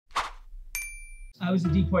I was a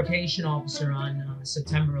deportation officer on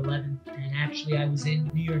September 11th, and actually I was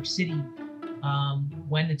in New York City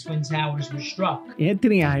when the Twin Towers were struck.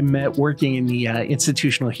 Anthony and I met working in the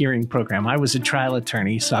institutional hearing program. I was a trial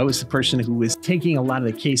attorney, so I was the person who was taking a lot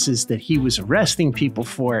of the cases that he was arresting people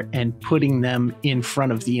for and putting them in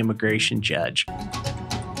front of the immigration judge.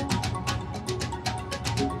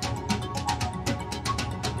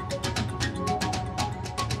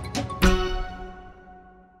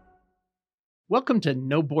 Welcome to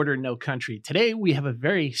No Border, No Country. Today, we have a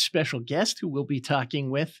very special guest who we'll be talking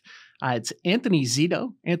with. It's Anthony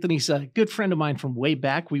Zito. Anthony's a good friend of mine from way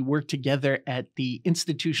back. We worked together at the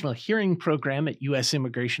institutional hearing program at U.S.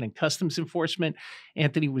 Immigration and Customs Enforcement.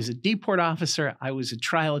 Anthony was a deport officer. I was a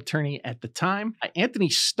trial attorney at the time. Anthony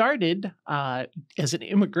started as an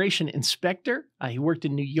immigration inspector. He worked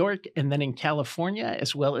in New York and then in California,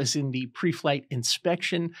 as well as in the pre-flight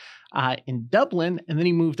inspection in Dublin, and then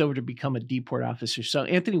he moved over to become a deport officer. So,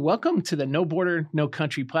 Anthony, welcome to the No Border, No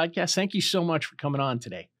Country podcast. Thank you so much for coming on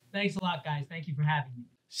today. Thanks a lot, guys. Thank you for having me.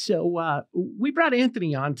 So we brought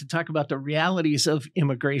Anthony on to talk about the realities of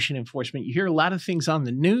immigration enforcement. You hear a lot of things on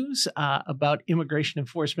the news about immigration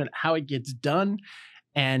enforcement, how it gets done,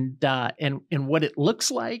 and what it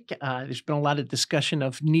looks like. There's been a lot of discussion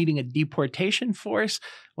of needing a deportation force.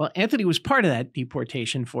 Well, Anthony was part of that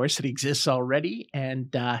deportation force that exists already,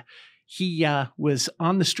 and he was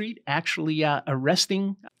on the street actually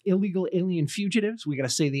arresting illegal alien fugitives. We got to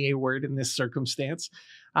say the A word in this circumstance.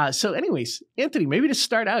 So anyways, Anthony, maybe to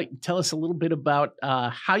start out, tell us a little bit about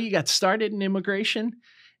how you got started in immigration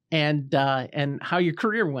and how your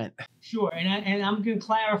career went. Sure, and I'm going to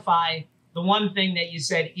clarify the one thing that you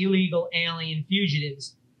said, illegal alien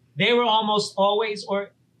fugitives. They were almost always,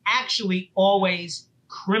 or actually always,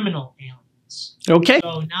 criminal aliens. Okay.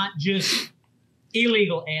 So not just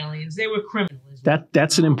illegal aliens, they were criminals.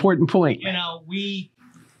 That's an important point. You know, we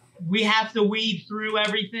have to weed through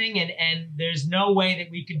everything, and there's no way that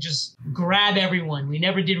we could just grab everyone. We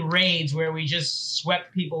never did raids where we just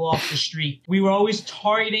swept people off the street. We were always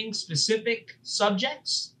targeting specific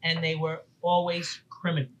subjects, and they were always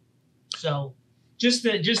criminal. So just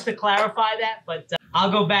to clarify that, but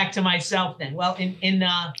I'll go back to myself then. Well, in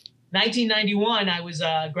 1991, I was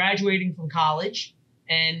graduating from college,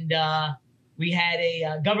 and we had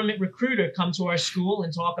a government recruiter come to our school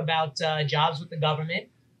and talk about jobs with the government.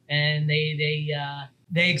 And they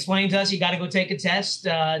explained to us, you got to go take a test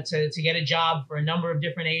to get a job for a number of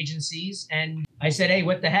different agencies. And I said, hey,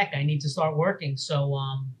 what the heck? I need to start working. So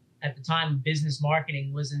at the time, business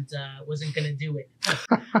marketing wasn't going to do it.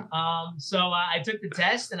 So I took the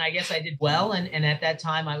test, and I guess I did well. And at that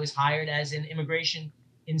time, I was hired as an immigration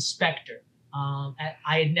inspector. I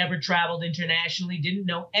had never traveled internationally, didn't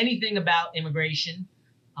know anything about immigration.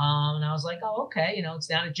 And I was like, oh, okay, it's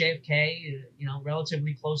down at JFK,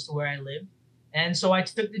 relatively close to where I live. And so I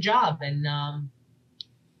took the job, and it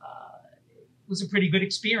was a pretty good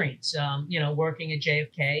experience. Working at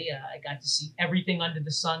JFK, I got to see everything under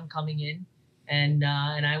the sun coming in. And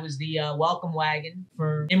I was the welcome wagon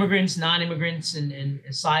for immigrants, non-immigrants, and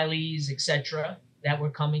asylees, etc., that were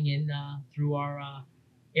coming in through our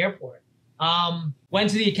airport. Went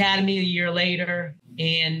to the academy a year later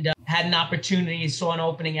and had an opportunity, saw an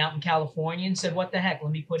opening out in California and said, what the heck, let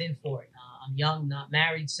me put in for it. I'm young, not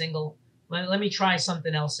married, single. Let me try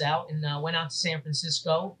something else out, and went out to San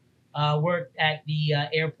Francisco, worked at the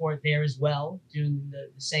airport there as well, doing the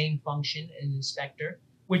same function, an inspector,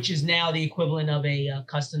 which is now the equivalent of a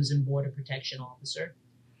Customs and Border Protection officer.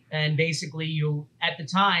 And basically, at the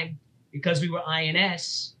time, because we were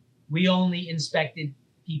INS, we only inspected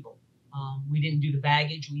people. We didn't do the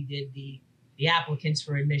baggage. We did the applicants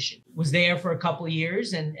for admission. Was there for a couple of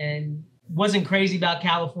years and wasn't crazy about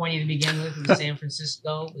California to begin with. It was San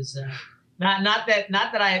Francisco. It was not that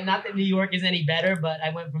New York is any better, but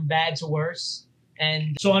I went from bad to worse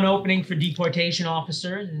and saw an opening for deportation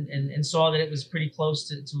officer and saw that it was pretty close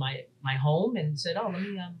to my home and said, oh,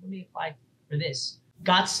 let me apply for this.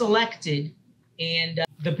 Got selected, and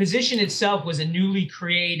the position itself was a newly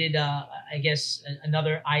created, I guess,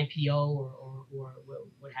 another IPO or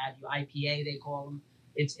what have you, IPA they call them.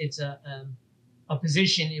 It's a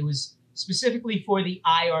position. It was specifically for the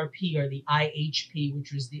IRP or the IHP,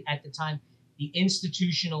 which was at the time the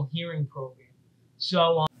Institutional Hearing Program.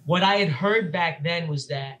 So what I had heard back then was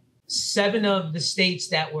that 7 of the states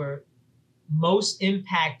that were most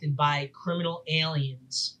impacted by criminal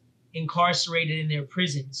aliens incarcerated in their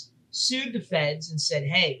prisons sued the feds and said,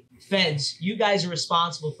 hey, feds, you guys are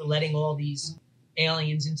responsible for letting all these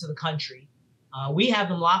aliens into the country. We have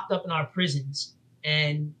them locked up in our prisons,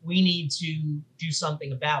 and we need to do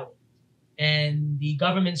something about it. And the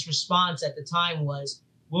government's response at the time was,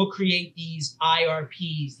 we'll create these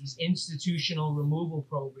IRPs, these institutional removal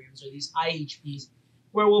programs, or these IHPs,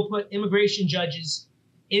 where we'll put immigration judges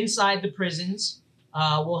inside the prisons.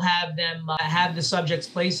 We'll have them have the subjects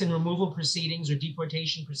placed in removal proceedings or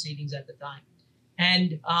deportation proceedings at the time.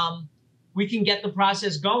 And we can get the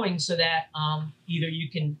process going so that either you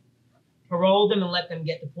can parole them and let them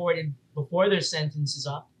get deported before their sentence is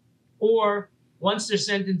up, or once their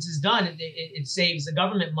sentence is done, it saves the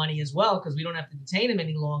government money as well, because we don't have to detain them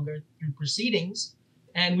any longer through proceedings,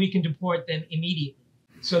 and we can deport them immediately.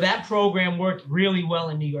 So that program worked really well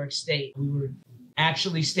in New York State. We were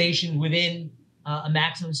actually stationed within a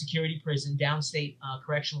maximum security prison, downstate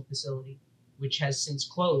correctional facility, which has since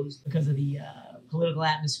closed because of the political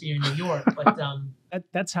atmosphere in New York. But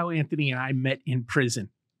that's how Anthony and I met in prison.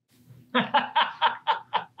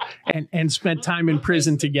 and spent time in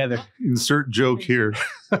prison together. Insert joke here.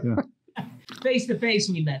 Yeah. Face to face,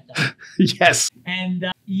 we met though. Yes.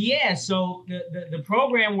 And yeah, so the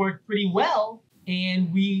program worked pretty well,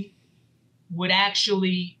 and we would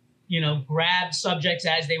actually, grab subjects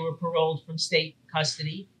as they were paroled from state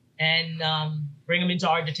custody and bring them into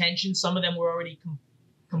our detention. Some of them were already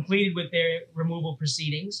completed with their removal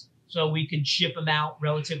proceedings, so we could ship them out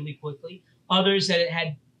relatively quickly. Others that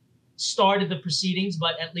had started the proceedings,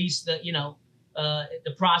 but at least the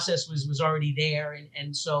process was already there,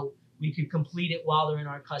 and so we could complete it while they're in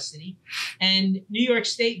our custody. And New York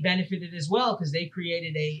State benefited as well, because they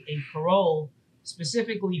created a parole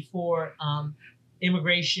specifically for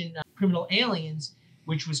immigration criminal aliens,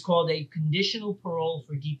 which was called a conditional parole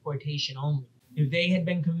for deportation only. If they had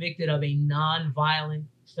been convicted of a non-violent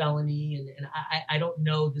felony, and I don't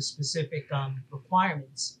know the specific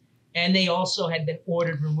requirements, and they also had been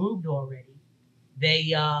ordered removed already,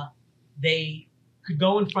 they could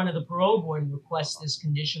go in front of the parole board and request this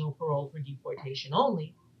conditional parole for deportation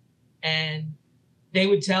only. And they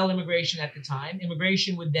would tell immigration at the time.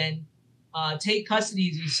 Immigration would then take custody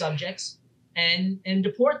of these subjects and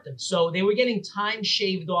deport them. So they were getting time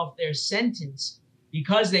shaved off their sentence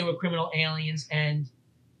because they were criminal aliens and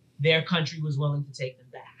their country was willing to take them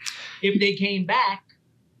back. If they came back,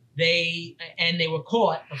 they were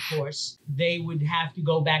caught, of course, they would have to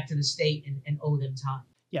go back to the state and owe them time.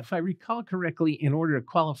 Yeah, if I recall correctly, in order to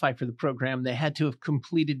qualify for the program, they had to have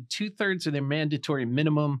completed 2/3 of their mandatory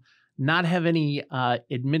minimum, not have any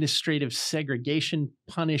administrative segregation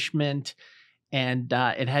punishment, and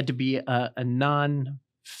it had to be a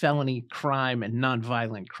non-felony crime and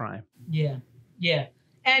non-violent crime. Yeah, yeah.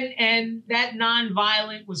 And that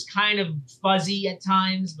non-violent was kind of fuzzy at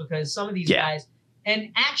times, because some of these guys,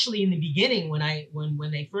 and actually in the beginning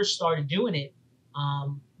when they first started doing it,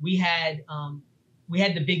 we had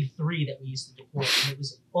the big three that we used to deport, and it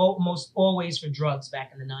was almost always for drugs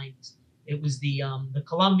back in the 90s. It was the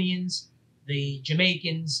Colombians, the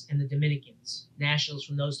Jamaicans, and the Dominicans, nationals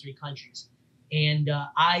from those three countries. And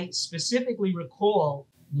I specifically recall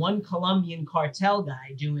one Colombian cartel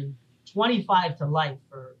guy doing 25 to life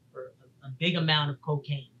for a big amount of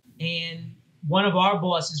cocaine. And one of our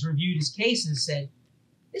bosses reviewed his case and said,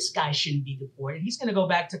 this guy shouldn't be deported. He's going to go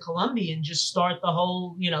back to Colombia and just start the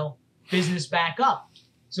whole, business back up.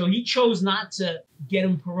 So he chose not to get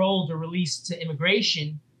him paroled or released to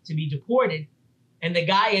immigration to be deported. And the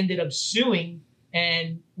guy ended up suing,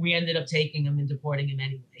 and we ended up taking him and deporting him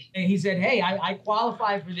anyway. And he said, hey, I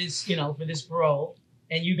qualify for this, for this parole,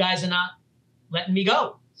 and you guys are not letting me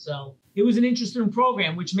go. So it was an interesting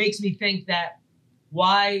program, which makes me think that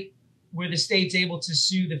why were the states able to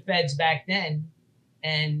sue the feds back then,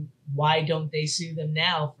 and why don't they sue them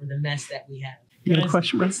now for the mess that we have? You got a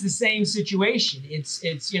question, bro? It's the same situation. It's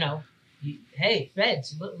hey,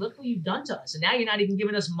 feds, look what you've done to us, and now you're not even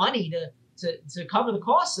giving us money to cover the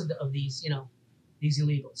costs of these, these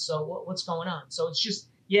illegals. So what's going on? So it's just,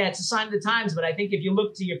 it's a sign of the times. But I think if you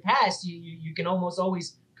look to your past, you can almost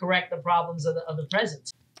always correct the problems of the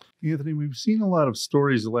present. Anthony, we've seen a lot of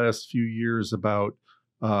stories the last few years about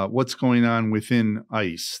what's going on within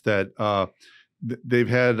ICE, that they've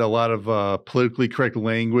had a lot of politically correct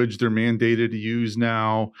language they're mandated to use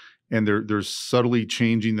now, and they're subtly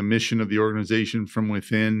changing the mission of the organization from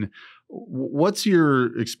within. What's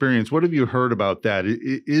your experience? What have you heard about that?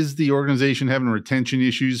 Is the organization having retention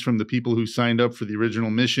issues from the people who signed up for the original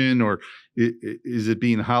mission, or is it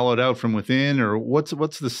being hollowed out from within, or what's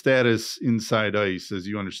the status inside ICE as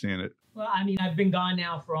you understand it? Well, I mean, I've been gone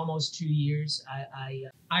now for almost 2 years.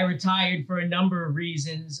 I retired for a number of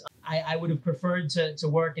reasons. I would have preferred to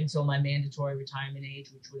work until my mandatory retirement age,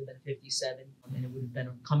 which would have been 57, and it would have been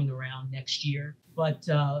coming around next year. But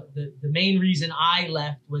the main reason I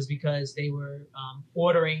left was because they were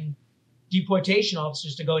ordering deportation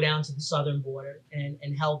officers to go down to the southern border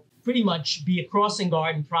and help pretty much be a crossing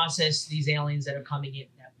guard and process these aliens that are coming in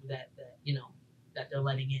that they're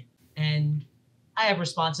letting in. And I have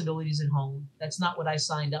responsibilities at home. That's not what I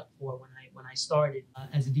signed up for when I started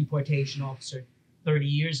as a deportation officer 30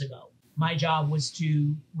 years ago. My job was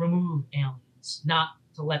to remove aliens, not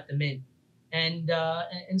to let them in. And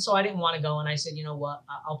so I didn't want to go. And I said, you know what,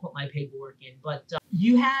 I'll put my paperwork in. But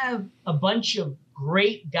you have a bunch of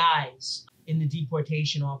great guys in the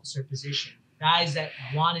deportation officer position, guys that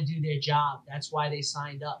want to do their job. That's why they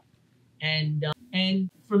signed up. And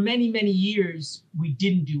for many, many years, we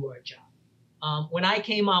didn't do our job. When I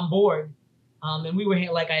came on board, and we were,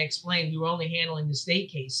 like I explained, we were only handling the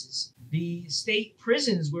state cases. The state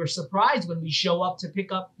prisons were surprised when we show up to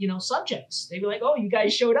pick up, subjects. They were like, "Oh, you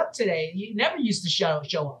guys showed up today. You never used to show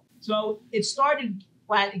up." So it started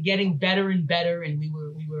getting better and better, and we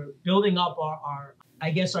were building up our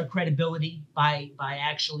credibility by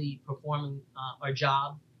actually performing our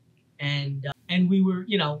job, and we were,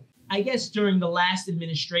 I guess during the last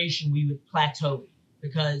administration we would plateau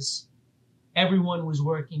because everyone was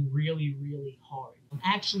working really, really hard,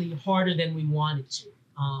 actually harder than we wanted to.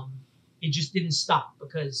 It just didn't stop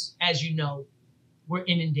because, as you know, we're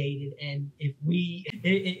inundated, and if we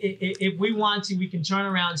want to, we can turn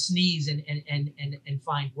around, sneeze, and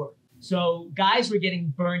find work. So guys were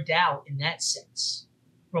getting burnt out in that sense,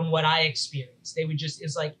 from what I experienced. They would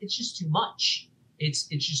it's just too much. It's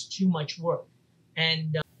just too much work.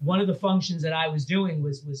 And one of the functions that I was doing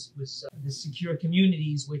was the secure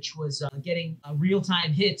communities, which was getting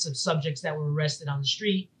real-time hits of subjects that were arrested on the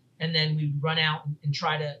street. And then we'd run out and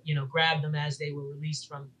try to, grab them as they were released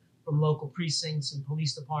from local precincts and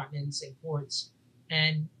police departments and courts.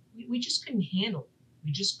 And we just couldn't handle it.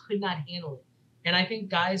 We just could not handle it. And I think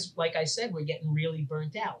guys, like I said, were getting really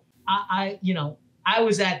burnt out. I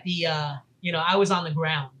was at the, I was on the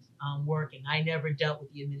ground working. I never dealt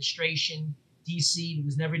with the administration. DC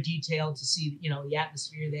was never detailed to see, the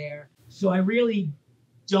atmosphere there. So I really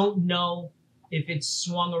don't know if it's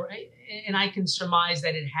swung, and I can surmise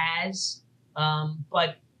that it has,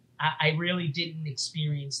 but I really didn't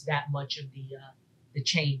experience that much of the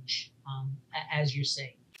change, as you're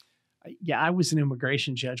saying. Yeah, I was an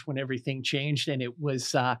immigration judge when everything changed, and it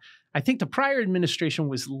was, I think the prior administration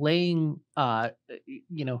was laying down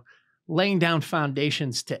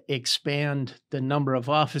foundations to expand the number of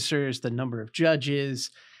officers, the number of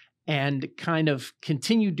judges, and kind of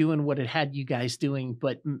continue doing what it had you guys doing,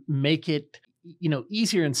 but make it,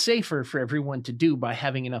 easier and safer for everyone to do by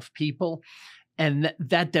having enough people. And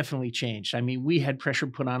that definitely changed. I mean, we had pressure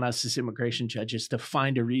put on us as immigration judges to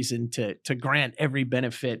find a reason to grant every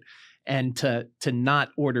benefit and to not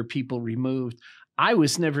order people removed. I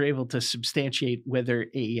was never able to substantiate whether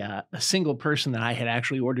a single person that I had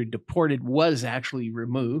actually ordered deported was actually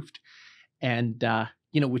removed. And,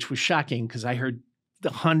 which was shocking because I heard the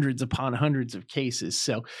hundreds upon hundreds of cases.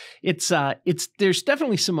 So there's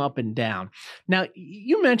definitely some up and down. Now,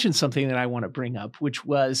 you mentioned something that I want to bring up, which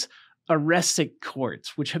was arrests at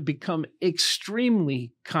courts, which have become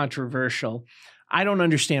extremely controversial. I don't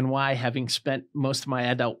understand why, having spent most of my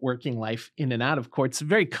adult working life in and out of courts, it's a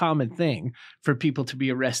very common thing for people to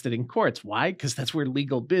be arrested in courts. Why? Because that's where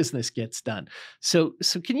legal business gets done. So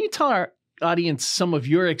can you tell our audience some of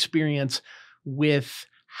your experience with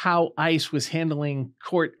how ICE was handling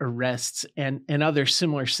court arrests and other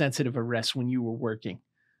similar sensitive arrests when you were working?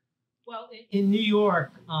 Well, in New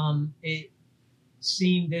York, it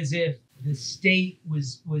seemed as if the state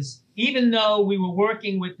was, even though we were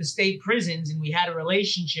working with the state prisons and we had a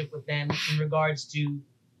relationship with them in regards to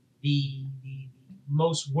the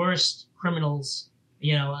most worst criminals,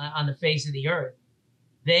 on the face of the earth,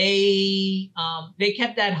 they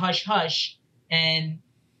kept that hush hush, and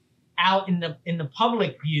out in the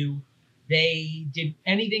public view, they did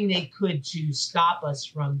anything they could to stop us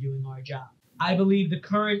from doing our job. I believe the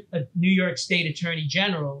current New York State Attorney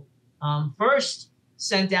General first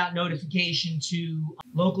sent out notification to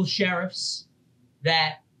local sheriffs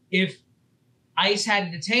that if ICE had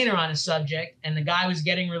a detainer on a subject and the guy was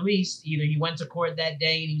getting released, either he went to court that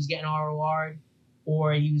day and he was getting ROR'd,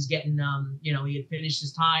 or he was getting, he had finished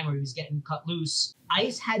his time, or he was getting cut loose,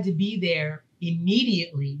 ICE had to be there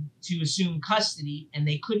immediately to assume custody, and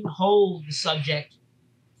they couldn't hold the subject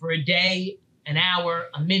for a day, an hour,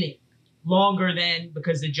 a minute longer than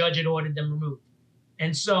because the judge had ordered them removed.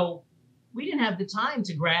 And so we didn't have the time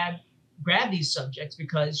to grab these subjects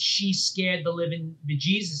because she scared the living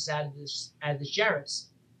bejesus out of the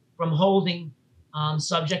sheriffs from holding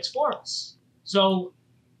subjects for us. So,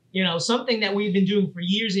 something that we've been doing for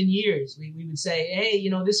years and years, we would say, hey,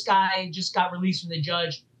 this guy just got released from the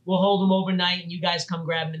judge. we'll hold them overnight and you guys come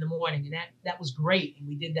grab them in the morning. And that was great. And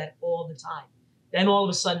we did that all the time. Then all of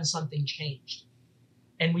a sudden something changed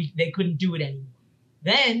and they couldn't do it anymore.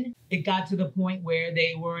 Then it got to the point where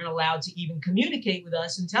they weren't allowed to even communicate with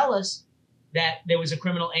us and tell us that there was a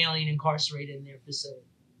criminal alien incarcerated in their facility.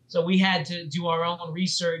 So we had to do our own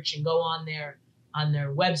research and go on their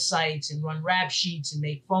websites and run rap sheets and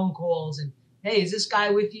make phone calls and, hey, is this guy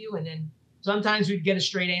with you? And then sometimes we'd get a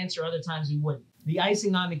straight answer, other times we wouldn't. The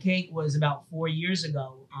icing on the cake was about 4 years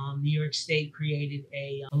ago. New York State created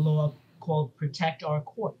a law called Protect Our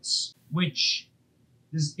Courts, which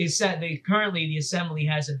is said currently the Assembly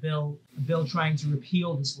has a bill trying to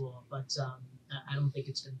repeal this law, but I don't think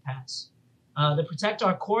it's going to pass. The Protect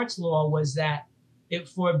Our Courts law was that it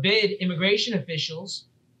forbid immigration officials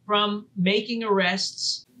from making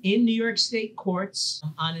arrests in New York State courts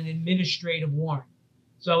on an administrative warrant.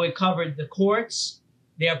 So it covered the courts,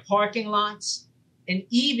 their parking lots, and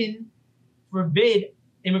even forbid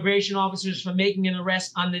immigration officers from making an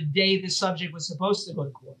arrest on the day the subject was supposed to go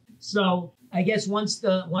to court. So I guess once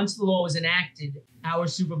the law was enacted, our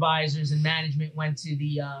supervisors and management went to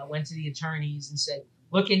the attorneys and said,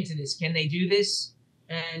 look into this. Can they do this?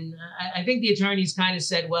 And I think the attorneys kind of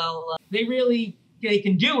said, well, they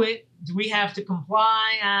can do it. Do we have to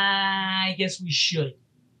comply? I guess we should.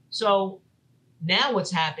 So now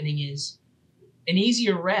what's happening is an easy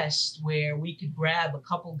arrest where we could grab a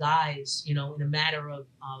couple guys, in a matter of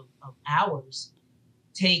hours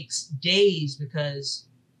takes days, because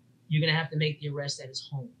you're going to have to make the arrest at his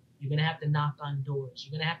home. You're going to have to knock on doors.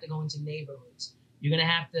 You're going to have to go into neighborhoods. You're going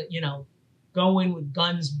to have to, go in with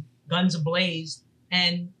guns ablaze,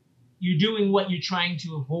 and you're doing what you're trying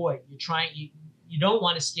to avoid. You don't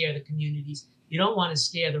want to scare the communities. You don't want to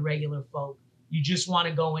scare the regular folk. You just want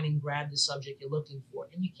to go in and grab the subject you're looking for.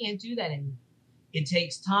 And you can't do that anymore. It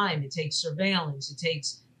takes time. It takes surveillance. It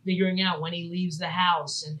takes figuring out when he leaves the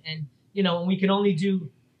house. And we can only do,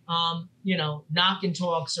 knock and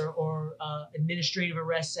talks or administrative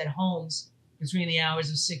arrests at homes between the hours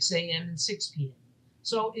of 6 a.m. and 6 p.m.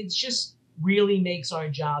 So it just really makes our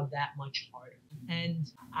job that much harder. And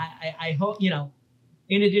I hope,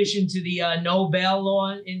 in addition to the no bail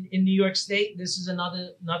law in New York State, this is another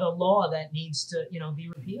law that needs to, be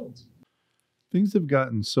repealed. Things have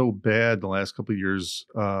gotten so bad the last couple of years.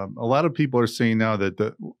 A lot of people are saying now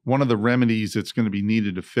that one of the remedies that's going to be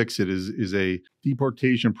needed to fix it is a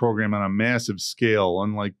deportation program on a massive scale,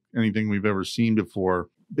 unlike anything we've ever seen before.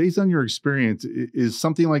 Based on your experience, is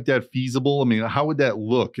something like that feasible? I mean, how would that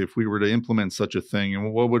look if we were to implement such a thing,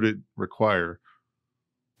 and what would it require?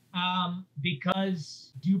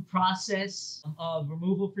 Because due process of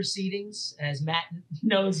removal proceedings, as Matt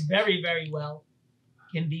knows very, very well,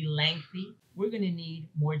 can be lengthy. We're going to need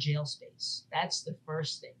more jail space. That's the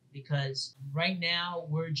first thing, because right now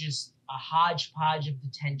we're just a hodgepodge of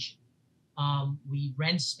detention. We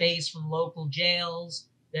rent space from local jails,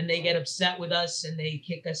 then they get upset with us and they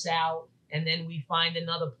kick us out, and then we find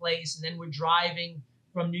another place, and then we're driving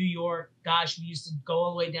from New York. Gosh, we used to go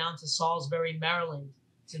all the way down to Salisbury, Maryland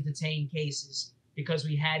to detain cases because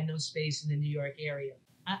we had no space in the New York area.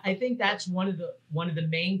 I think that's one of the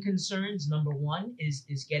main concerns. Number one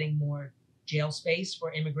is getting more jail space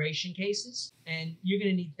for immigration cases, and you're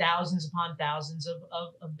going to need thousands upon thousands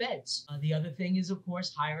of beds. The other thing is, of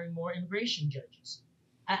course, hiring more immigration judges.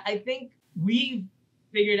 I think we've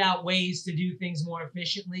figured out ways to do things more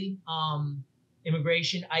efficiently.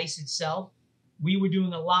 Immigration, ICE itself, we were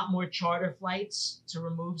doing a lot more charter flights to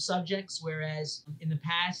remove subjects, whereas in the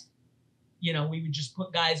past, we would just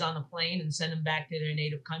put guys on a plane and send them back to their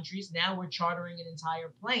native countries. Now we're chartering an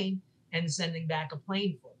entire plane and sending back a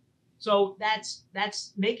plane full. So that's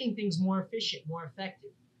making things more efficient, more effective.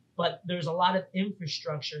 But there's a lot of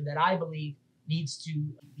infrastructure that I believe needs to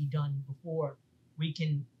be done before we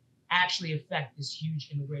can actually affect this huge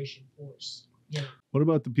immigration force. What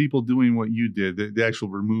about the people doing what you did, the actual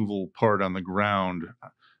removal part on the ground?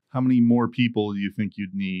 How many more people do you think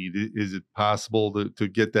you'd need? Is it possible to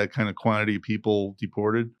get that kind of quantity of people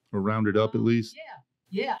deported, or rounded up at least?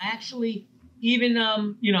 Yeah. Actually, even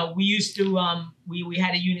we used to we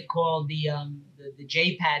had a unit called the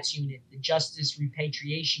JPATS unit, the Justice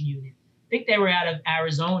Repatriation Unit. I think they were out of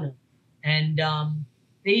Arizona, and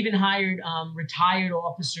they even hired retired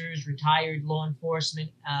officers, retired law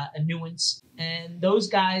enforcement, annuitants, and those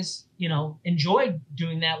guys, enjoyed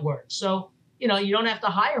doing that work. So, you don't have to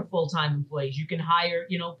hire full-time employees. You can hire,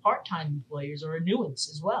 part-time employers or annuitants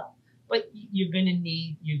as well. But you're gonna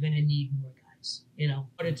need more guys, in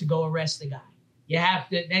order to go arrest the guy. You have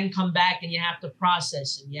to then come back and you have to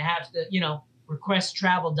process him. You have to, request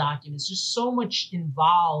travel documents. There's so much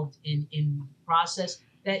involved in process.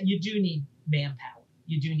 that you do need manpower.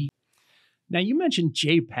 You do need. Now, you mentioned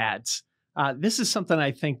JPADS. This is something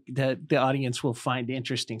I think that the audience will find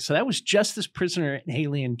interesting. So that was Justice Prisoner and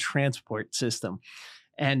Alien Transport System.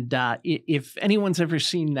 And if anyone's ever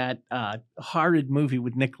seen that horrid movie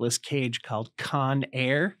with Nicolas Cage called Con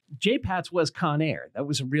Air, JPADS was Con Air. That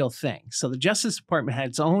was a real thing. So the Justice Department had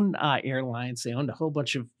its own airlines. They owned a whole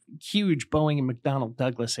bunch of huge Boeing and McDonnell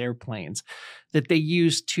Douglas airplanes that they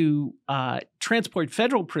used to transport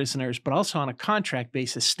federal prisoners, but also on a contract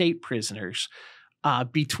basis, state prisoners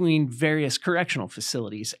between various correctional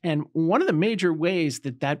facilities. And one of the major ways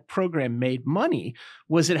that that program made money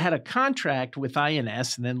was it had a contract with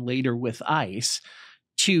INS and then later with ICE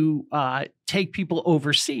to take people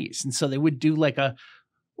overseas. And so they would do like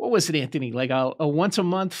what was it, Anthony? Like a once a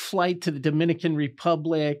month flight to the Dominican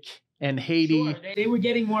Republic and Haiti. Sure, they were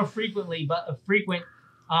getting more frequent.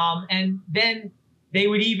 And then they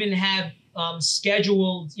would even have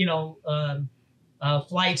scheduled,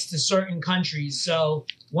 flights to certain countries. So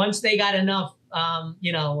once they got enough,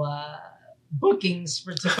 bookings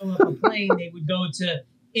to fill up a plane, they would go to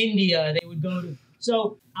India. They would go to.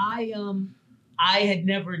 So I had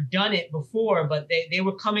never done it before, but they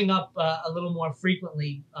were coming up a little more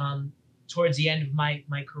frequently towards the end of my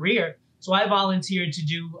career. So I volunteered to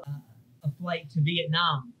do a flight to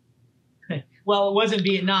Vietnam. Well, it wasn't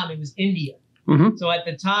Vietnam; it was India. Mm-hmm. So at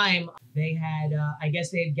the time, they had, I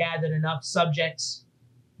guess they had gathered enough subjects,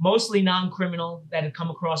 mostly non-criminal, that had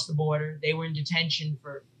come across the border. They were in detention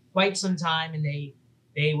for quite some time, and they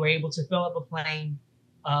were able to fill up a plane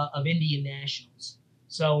of Indian nationals.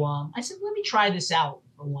 So I said, let me try this out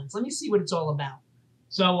for once. Let me see what it's all about.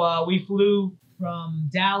 So we flew from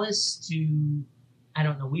Dallas to, I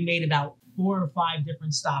don't know, we made about 4 or 5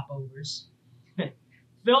 different stopovers,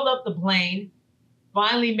 filled up the plane,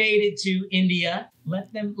 finally made it to India,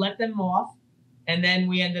 let them off, and then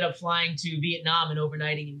we ended up flying to Vietnam and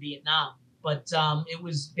overnighting in Vietnam. But it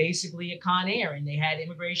was basically a Con Air, and they had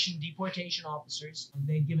immigration deportation officers.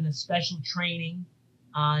 They'd given us special training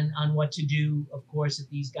on what to do, of course, if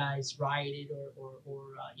these guys rioted or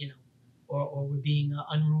were being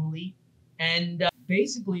unruly. And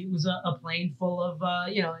basically, it was a plane full of,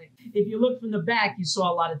 if you look from the back, you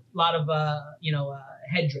saw a lot of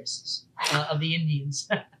headdresses of the Indians.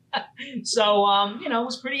 So, it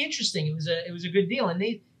was pretty interesting. It was a good deal.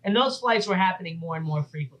 And those flights were happening more and more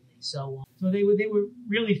frequently. So they were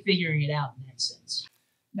really figuring it out in that sense.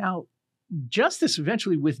 Now, Justice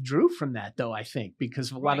eventually withdrew from that, though, I think,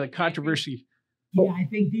 because of a lot of the controversy. I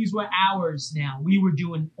think these were ours now. We were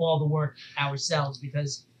doing all the work ourselves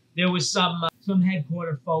because there was some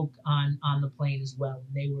headquarter folk on the plane as well.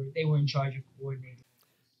 They were in charge of coordinating.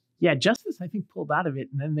 Yeah, Justice, I think, pulled out of it,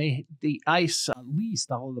 and then the ICE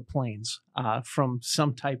leased all of the planes from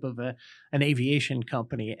some type of an aviation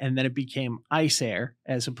company, and then it became ICE Air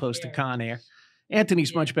as opposed to Con Air.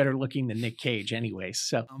 Anthony's much better looking than Nick Cage, anyway.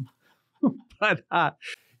 So, but I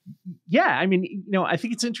mean, I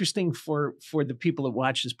think it's interesting for the people that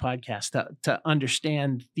watch this podcast to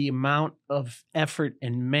understand the amount of effort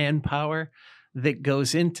and manpower that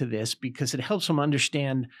goes into this, because it helps them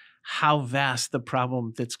understand how vast the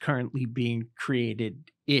problem that's currently being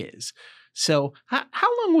created is. So how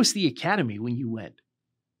long was the academy when you went?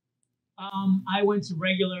 I went to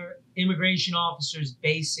regular immigration officers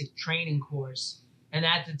basic training course. And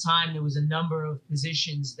at the time, there was a number of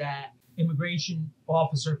positions immigration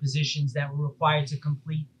officer positions that were required to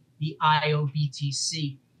complete the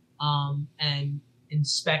IOBTC. And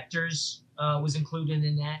inspectors was included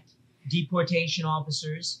in that, deportation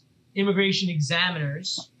officers, immigration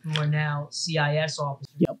examiners, who are now CIS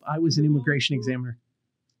officers. Yep, I was an immigration examiner.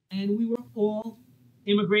 And we were all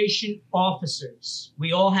immigration officers.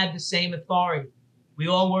 We all had the same authority. We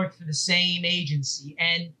all worked for the same agency.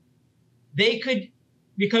 And they could,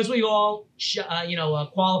 because we all,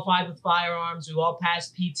 qualified with firearms, we all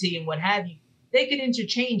passed PT and what have you, they could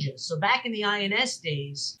interchange us. So back in the INS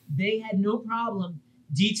days, they had no problem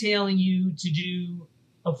detailing you to do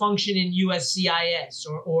a function in USCIS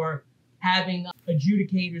or having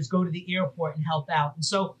adjudicators go to the airport and help out. And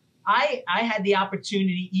so I had the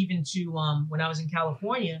opportunity even to, when I was in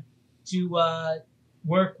California, to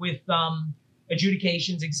work with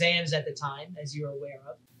adjudications, exams at the time, as you're aware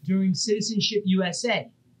of, during Citizenship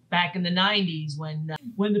USA back in the 90s when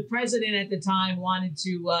the president at the time wanted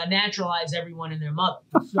to naturalize everyone and their mother.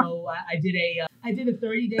 So I did a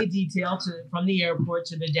 30-day detail from the airport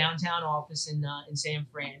to the downtown office in San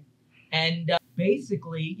Fran. And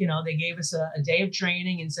basically, they gave us a day of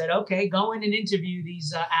training and said, okay, go in and interview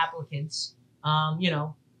these applicants,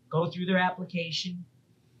 go through their application,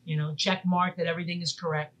 check mark that everything is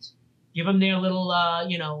correct. give them their little,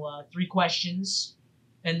 3 questions,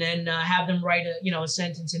 and then have them write a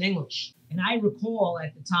sentence in English. And I recall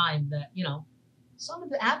at the time that, some of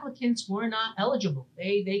the applicants were not eligible.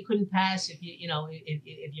 They couldn't pass if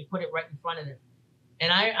if you put it right in front of them.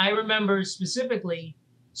 And I remember specifically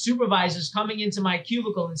supervisors coming into my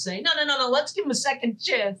cubicle and saying, no, let's give him a second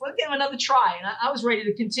chance. Let's give him another try. And I was ready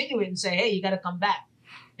to continue it and say, hey, you got to come back.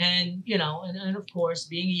 And, and of course,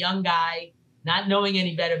 being a young guy, not knowing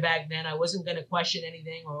any better back then, I wasn't going to question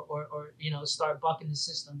anything or start bucking the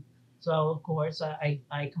system. So, of course, I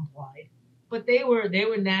complied. But they were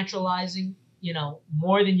naturalizing,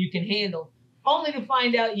 more than you can handle, only to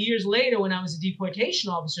find out years later when I was a deportation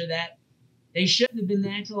officer that they shouldn't have been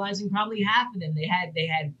naturalizing probably half of them. They had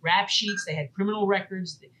rap sheets, they had criminal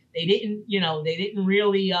records. They didn't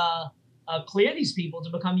really clear these people to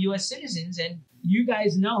become U.S. citizens. And you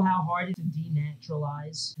guys know how hard it is to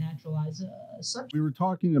denaturalize a subject. We were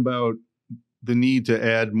talking about the need to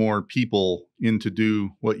add more people in to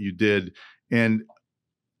do what you did, and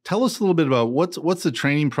tell us a little bit about what's the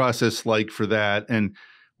training process like for that, and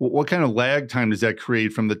what kind of lag time does that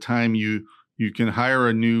create from the time you can hire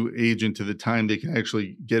a new agent to the time they can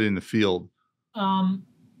actually get in the field? I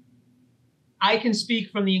can speak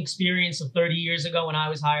from the experience of 30 years ago when I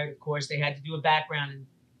was hired. Of course, they had to do a background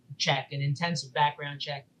check, an intensive background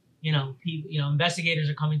check. Investigators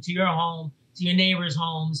are coming to your home, to your neighbors'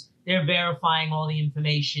 homes. They're verifying all the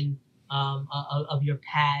information of your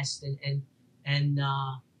past,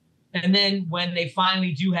 and then when they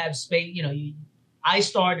finally do have space, I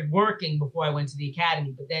started working before I went to the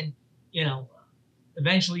academy, but then,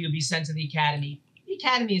 eventually you'll be sent to the academy. The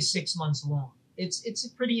academy is 6 months long. It's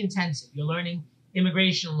pretty intensive. You're learning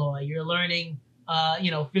immigration law. You're learning,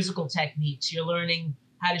 physical techniques. You're learning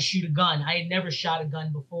how to shoot a gun. I had never shot a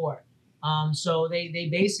gun before. So they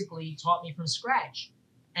basically taught me from scratch.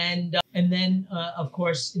 And then, of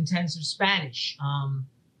course, intensive Spanish.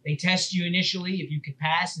 They test you initially. If you could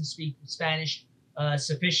pass and speak Spanish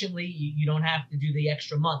sufficiently, you don't have to do the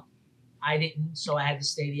extra month. I didn't, so I had to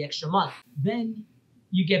stay the extra month. Then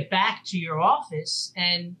you get back to your office,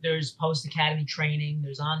 and there's post-academy training.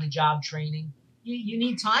 There's on-the-job training. You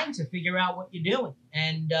need time to figure out what you're doing.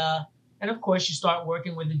 And of course, you start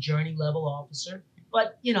working with a journey level officer.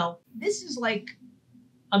 But, this is like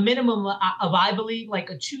a minimum of, I believe, like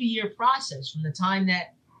a 2-year process from the time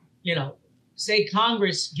that, say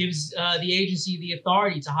Congress gives the agency the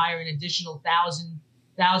authority to hire an additional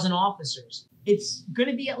 1,000 officers. It's going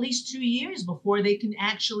to be at least 2 years before they can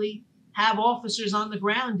actually have officers on the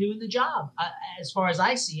ground doing the job, as far as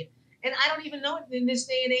I see it. And I don't even know in this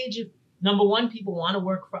day and age if, number one, people want to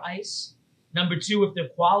work for ICE. Number two, if they're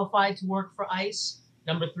qualified to work for ICE.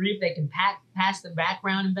 Number three, if they can pass the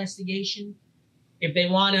background investigation. If they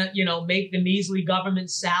want to, make the measly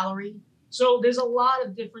government salary. So there's a lot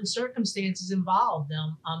of different circumstances involved.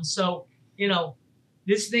 So,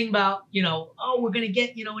 this thing about, we're going to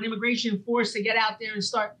get, an immigration force to get out there and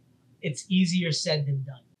start, it's easier said than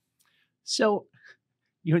done. So,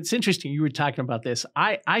 it's interesting you were talking about this.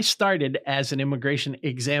 I started as an immigration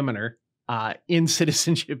examiner in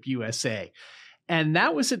Citizenship USA. And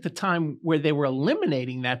that was at the time where they were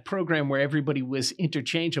eliminating that program where everybody was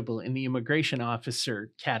interchangeable in the immigration officer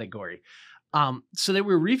category. So they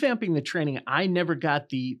were revamping the training. I never got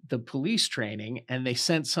the police training, and they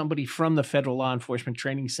sent somebody from the Federal Law Enforcement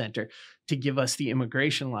Training Center to give us the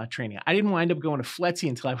immigration law training. I didn't wind up going to FLETC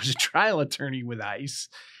until I was a trial attorney with ICE.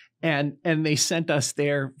 And they sent us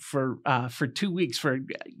there for 2 weeks for,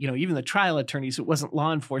 even the trial attorneys. It wasn't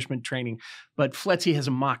law enforcement training, but FLETC has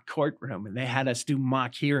a mock courtroom, and they had us do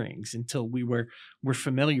mock hearings until we were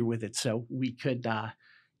familiar with it, so we could,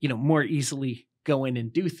 more easily go in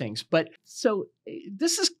and do things. But so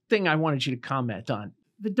this is the thing I wanted you to comment on.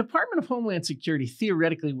 The Department of Homeland Security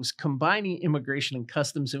theoretically was combining immigration and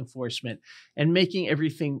customs enforcement and making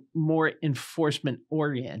everything more enforcement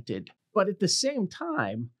oriented. But at the same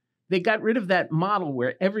time, they got rid of that model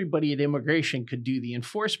where everybody at immigration could do the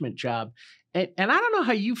enforcement job. And I don't know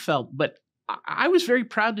how you felt, but I was very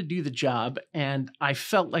proud to do the job, and I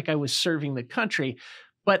felt like I was serving the country.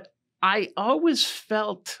 But I always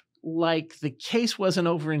felt like the case wasn't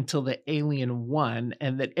over until the alien won,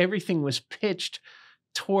 and that everything was pitched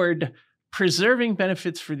toward preserving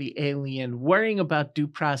benefits for the alien, worrying about due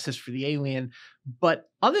process for the alien. But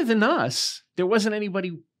other than us, there wasn't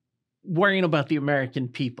anybody worrying about the American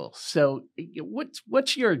people. So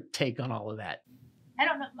what's your take on all of that? I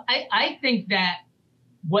don't know. I think that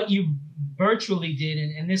what you virtually did,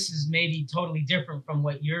 and this is maybe totally different from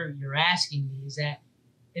what you're asking me, is that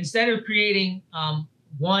instead of creating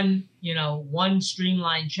one, one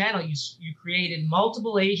streamlined channel. You created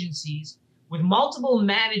multiple agencies with multiple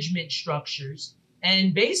management structures,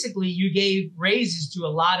 and basically you gave raises to a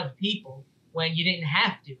lot of people when you didn't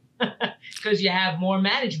have to, because you have more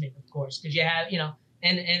management, of course, because you have,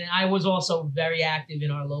 and I was also very active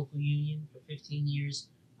in our local union for 15 years.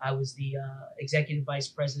 I was the executive vice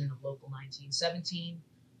president of Local 1917,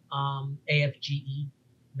 AFGE,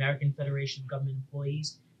 American Federation of Government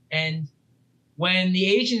Employees. And when the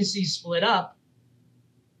agency split up,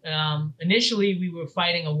 initially we were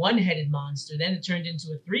fighting a one-headed monster. Then it turned into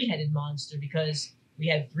a three-headed monster because we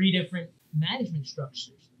had three different management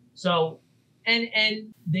structures. So, and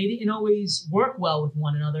they didn't always work well with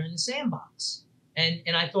one another in the sandbox.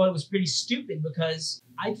 And I thought it was pretty stupid, because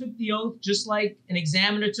I took the oath just like an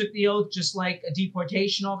examiner took the oath, just like a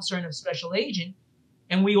deportation officer and a special agent.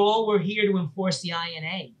 And we all were here to enforce the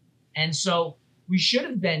INA. And so we should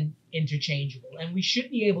have been interchangeable, and we should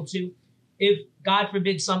be able to, if God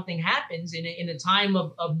forbid something happens in a time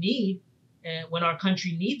of need, when our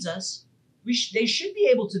country needs us, they should be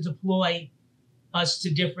able to deploy us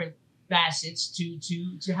to different facets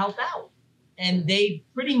to help out. And they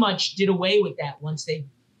pretty much did away with that once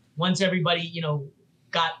everybody,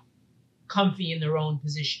 got comfy in their own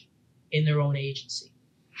position, in their own agency.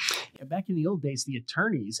 Yeah, back in the old days, the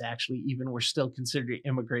attorneys actually even were still considered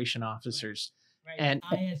immigration officers. Right. And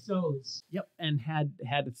ISOs. Yep, and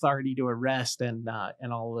had authority to arrest and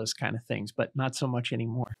all of those kind of things, but not so much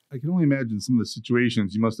anymore. I can only imagine some of the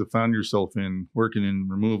situations you must have found yourself in working in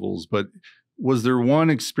removals, but was there one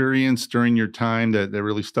experience during your time that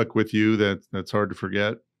really stuck with you that's hard to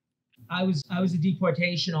forget? I was a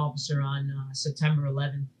deportation officer on September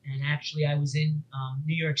 11th, and actually I was in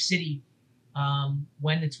New York City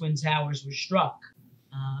when the Twin Towers were struck.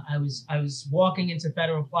 I was walking into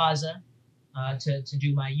Federal Plaza to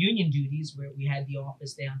do my union duties, where we had the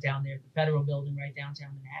office down there at the Federal Building right downtown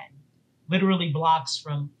Manhattan, literally blocks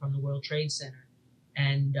from the World Trade Center.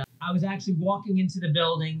 And I was actually walking into the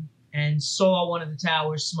building and saw one of the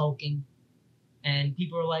towers smoking, and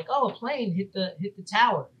people were like, "Oh, a plane hit the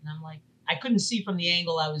tower." And I'm like, I couldn't see from the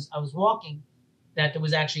angle I was walking that there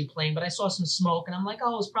was actually a plane, but I saw some smoke, and I'm like,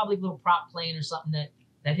 "Oh, it was probably a little prop plane or something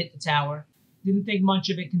that hit the tower." Didn't think much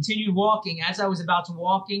of it. Continued walking. As I was about to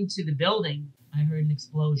walk into the building, I heard an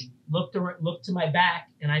explosion. Looked to my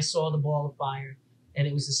back, and I saw the ball of fire, and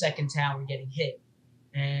it was the second tower getting hit.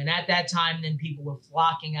 And at that time, then people were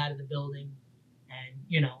flocking out of the building,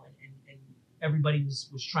 and and everybody was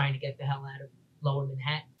trying to get the hell out of Lower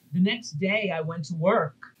Manhattan. The next day, I went to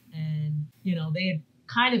work, and they had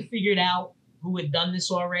kind of figured out who had done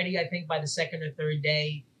this already. I think by the second or third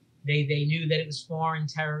day, they knew that it was foreign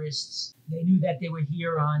terrorists. They knew that they were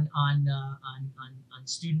here on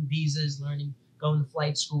student visas, going to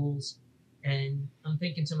flight schools. And I'm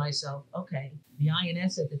thinking to myself, okay, the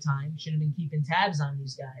INS at the time should have been keeping tabs on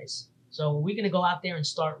these guys. So are we going to go out there and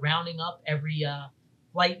start rounding up every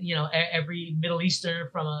flight, every Middle Easterner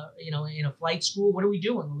from in a flight school? What are we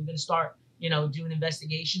doing? Are we going to start, doing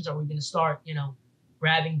investigations? Are we going to start,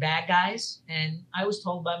 grabbing bad guys? And I was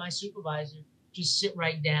told by my supervisor, just sit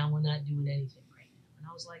right down. We're not doing anything right now. And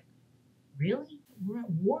I was like, really? We're at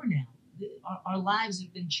war now. Our lives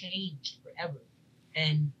have been changed forever.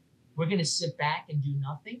 And we're going to sit back and do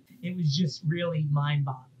nothing? It was just really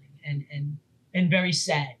mind-boggling and very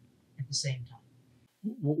sad at the same time.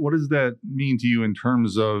 What does that mean to you in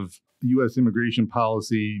terms of the U.S. immigration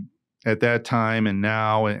policy at that time and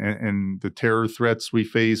now, and the terror threats we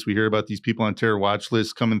face? We hear about these people on terror watch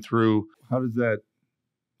lists coming through. How does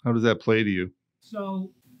that play to you? So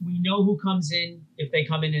we know who comes in if they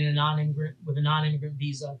come in a non-immigrant with a non-immigrant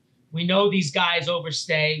visa. We know these guys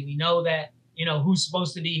overstay. We know that who's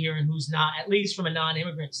supposed to be here and who's not, at least from a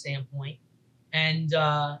non-immigrant standpoint. And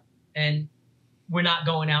we're not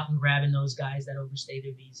going out and grabbing those guys that overstay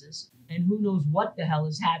their visas. And who knows what the hell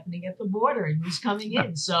is happening at the border and who's coming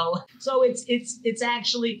in. So it's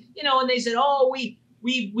actually, and they said, oh, we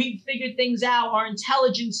figured things out. Our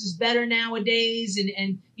intelligence is better nowadays.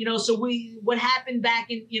 And so what happened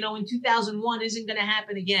back in 2001 isn't going to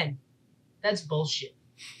happen again. That's bullshit.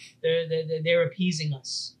 They're appeasing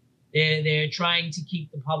us. They're trying to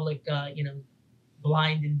keep the public,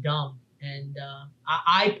 blind and dumb. And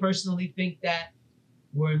I personally think that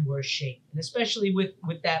we're in worse shape, and especially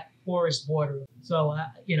with that porous border. So,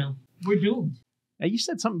 we're doomed. Now, you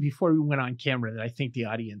said something before we went on camera that I think the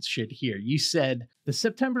audience should hear. You said the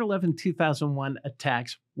September 11, 2001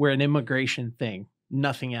 attacks were an immigration thing,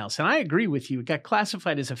 nothing else. And I agree with you. It got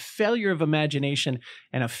classified as a failure of imagination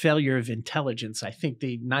and a failure of intelligence, I think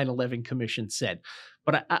the 9/11 Commission said. But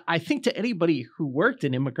But I think to anybody who worked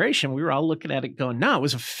in immigration, we were all looking at it going, no, it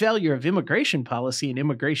was a failure of immigration policy and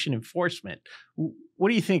immigration enforcement. What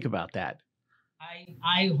do you think about that?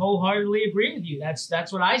 I wholeheartedly agree with you.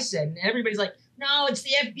 That's what I said. And everybody's like, no, it's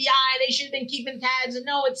the FBI. They should have been keeping tabs. And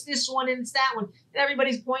no, it's this one and it's that one. And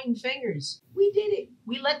everybody's pointing fingers. We did it.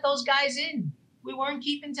 We let those guys in. We weren't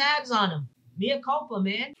keeping tabs on them. Mea culpa,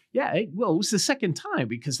 man. Yeah, well, it was the second time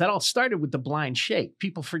because that all started with the blind shake.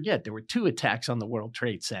 People forget there were 2 attacks on the World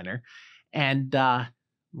Trade Center. And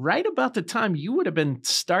right about the time you would have been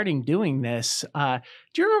starting doing this, do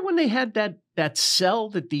you remember when they had that cell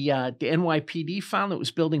that the NYPD found that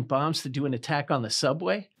was building bombs to do an attack on the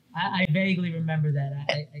subway? I vaguely remember that.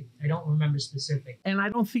 I don't remember specific. And I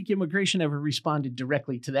don't think immigration ever responded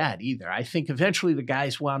directly to that either. I think eventually the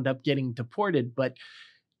guys wound up getting deported. But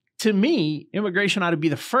to me, immigration ought to be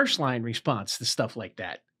the first line response to stuff like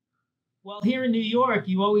that. Well, here in New York,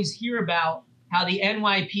 you always hear about how the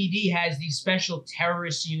NYPD has these special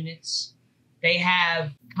terrorist units. They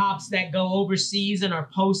have cops that go overseas and are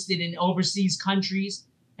posted in overseas countries.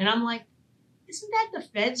 And I'm like, isn't that the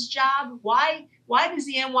Fed's job? Why does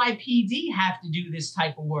the NYPD have to do this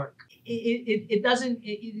type of work? It doesn't,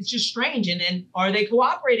 it's just strange. And then are they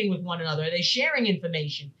cooperating with one another? Are they sharing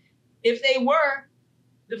information? If they were,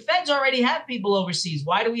 the feds already have people overseas.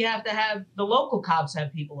 Why do we have to have the local cops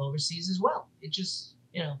have people overseas as well? It just,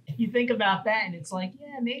 you think about that and it's like,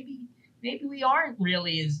 yeah, maybe we aren't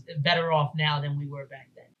really as better off now than we were back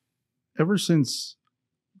then. Ever since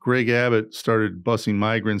Greg Abbott started busing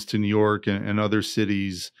migrants to New York and other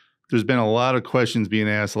cities, there's been a lot of questions being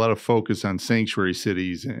asked, a lot of focus on sanctuary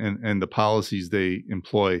cities and the policies they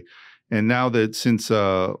employ. And now that since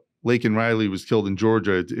Laken Riley was killed in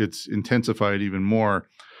Georgia, it's intensified even more.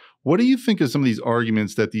 What do you think of some of these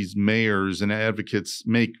arguments that these mayors and advocates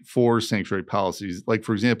make for sanctuary policies? Like,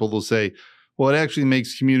 for example, they'll say, well, it actually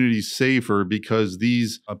makes communities safer because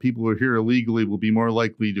these people who are here illegally will be more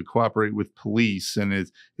likely to cooperate with police, and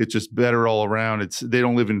it's just better all around. They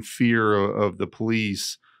don't live in fear of the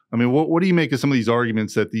police. I mean, what do you make of some of these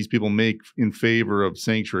arguments that these people make in favor of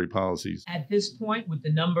sanctuary policies? At this point, with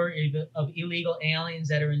the number of illegal aliens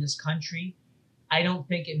that are in this country, I don't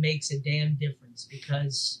think it makes a damn difference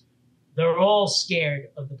because they're all scared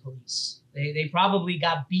of the police. They probably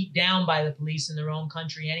got beat down by the police in their own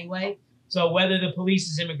country anyway. So whether the police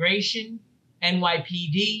is immigration,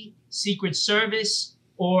 NYPD, Secret Service,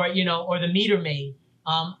 or the meter maid,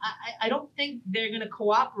 I don't think they're going to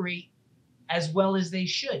cooperate as well as they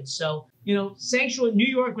should. So, New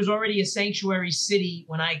York was already a sanctuary city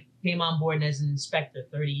when I came on board as an inspector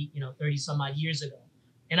 30 some odd years ago.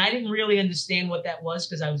 And I didn't really understand what that was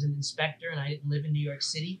because I was an inspector and I didn't live in New York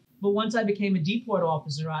City. But once I became a deport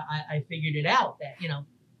officer, I figured it out that,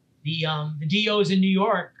 the DOs in New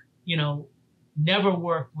York, never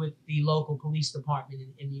worked with the local police department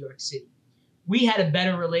in New York City. We had a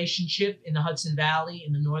better relationship in the Hudson Valley,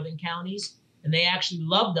 in the northern counties, and they actually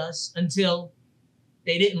loved us until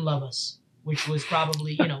they didn't love us, which was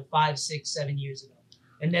probably, 5, 6, 7 years ago.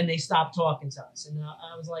 And then they stopped talking to us. And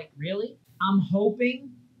I was like, really? I'm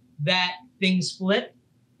hoping that things flip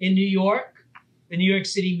in New York. The New York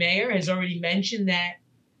City mayor has already mentioned that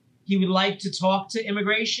he would like to talk to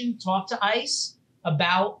immigration, talk to ICE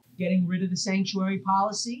about getting rid of the sanctuary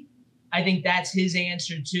policy. I think that's his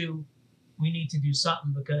answer to, we need to do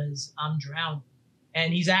something because I'm drowning.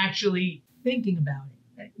 And he's actually thinking about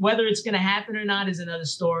it. Whether it's going to happen or not is another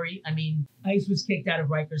story. I mean, ICE was kicked out of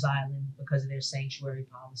Rikers Island because of their sanctuary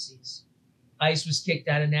policies. ICE was kicked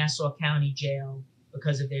out of Nassau County Jail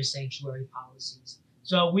because of their sanctuary policies.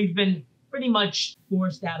 So we've been pretty much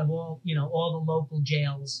forced out of all the local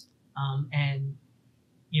jails and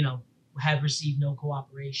have received no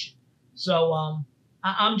cooperation. So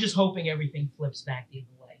I'm just hoping everything flips back the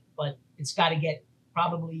other way, but it's got to get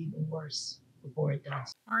probably even worse before it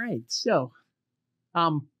does. All right. So,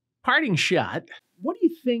 parting shot, what do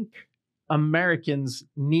you think Americans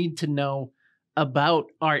need to know about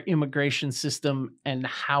our immigration system and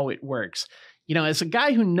how it works? As a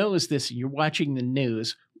guy who knows this, and you're watching the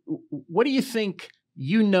news, what do you think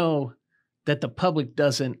that the public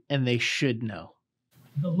doesn't and they should know?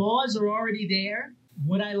 The laws are already there.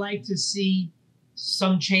 Would I like to see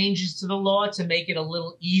some changes to the law to make it a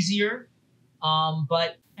little easier?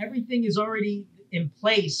 But everything is already in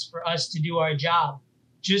place for us to do our job.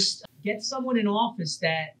 Just get someone in office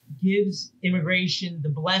that gives immigration the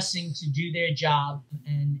blessing to do their job,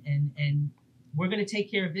 and we're going to take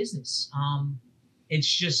care of business. It's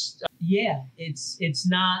just, it's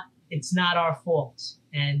not our fault,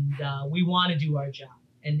 and we want to do our job.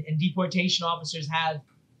 And deportation officers have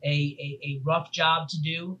a rough job to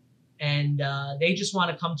do, and they just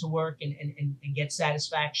want to come to work and get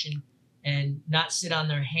satisfaction and not sit on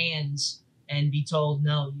their hands and be told,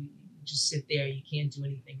 no, you just sit there. You can't do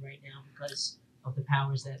anything right now because of the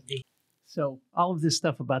powers that be. So all of this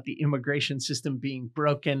stuff about the immigration system being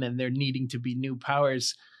broken and there needing to be new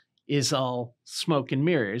powers is all smoke and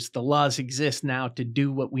mirrors. The laws exist now to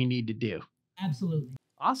do what we need to do. Absolutely.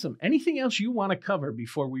 Awesome. Anything else you want to cover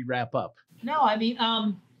before we wrap up? No, I mean,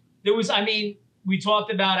 we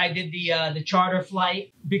talked about, I did the charter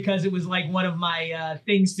flight because it was like one of my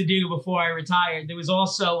things to do before I retired. There was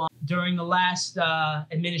also during the last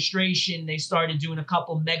administration, they started doing a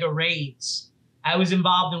couple mega raids. I was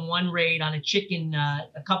involved in one raid on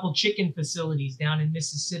a couple chicken facilities down in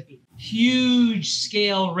Mississippi. Huge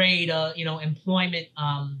scale raid, employment,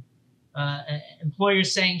 employer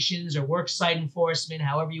sanctions or work site enforcement,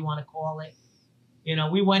 however you want to call it.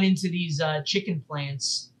 We went into these chicken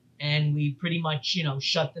plants and we pretty much,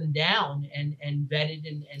 shut them down and vetted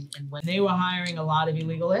and when they were hiring a lot of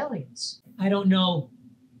illegal aliens. I don't know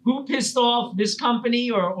who pissed off this company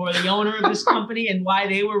or the owner of this company and why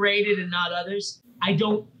they were raided and not others. I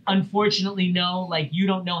don't unfortunately know, like you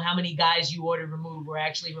don't know how many guys you ordered removed were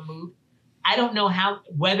actually removed. I don't know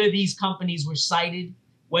whether these companies were cited,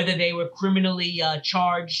 whether they were criminally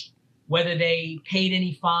charged, whether they paid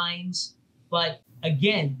any fines. But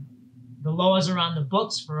again, the laws are on the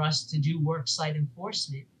books for us to do worksite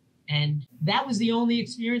enforcement. And that was the only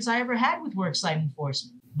experience I ever had with worksite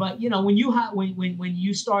enforcement. But when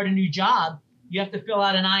you start a new job, you have to fill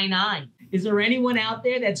out an I-9. Is there anyone out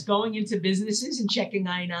there that's going into businesses and checking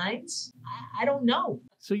I-9s? I don't know.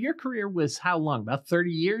 So your career was how long? About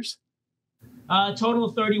 30 years? Total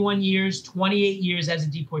of 31 years, 28 years as a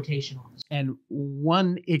deportation officer. And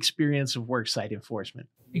one experience of worksite enforcement.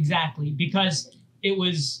 Exactly, because it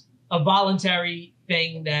was a voluntary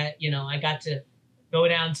thing that, I got to go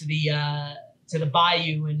down to the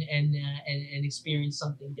bayou and experience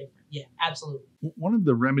something different. Yeah, absolutely. One of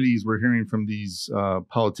the remedies we're hearing from these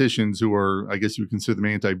politicians who are, I guess you would consider them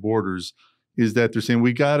anti-borders, is that they're saying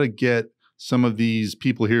we got to get some of these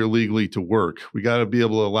people here legally to work. We got to be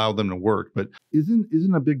able to allow them to work. But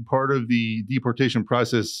isn't a big part of the deportation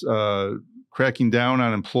process cracking down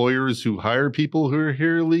on employers who hire people who are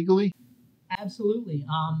here illegally? Absolutely.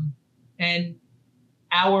 And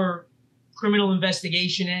our criminal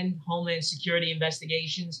investigation and Homeland Security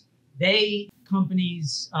investigations,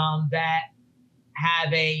 companies that have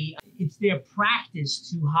it's their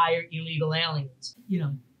practice to hire illegal aliens.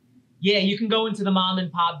 You can go into the mom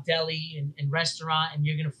and pop deli and restaurant and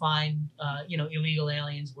you're going to find, illegal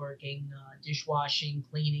aliens working, dishwashing,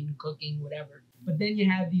 cleaning, cooking, whatever. But then you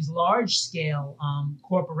have these large scale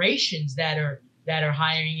corporations that are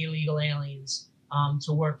hiring illegal aliens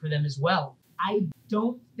to work for them as well. I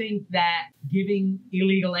don't think that giving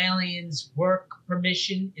illegal aliens work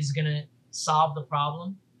permission is going to solve the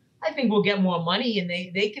problem. I think we'll get more money and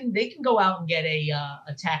they can go out and get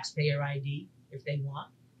a taxpayer ID if they want.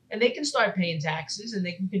 And they can start paying taxes and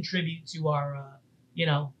they can contribute to our,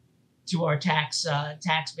 to our tax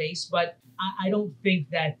base. But I don't think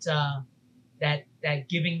that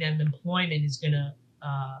giving them employment is going to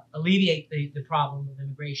alleviate the problem of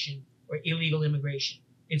immigration or illegal immigration.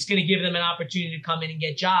 It's going to give them an opportunity to come in and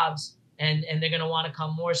get jobs, and they're going to want to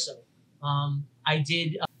come more so. I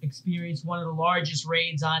did experience one of the largest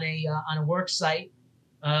raids on a work site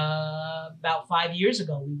about 5 years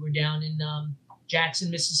ago. We were down in Jackson,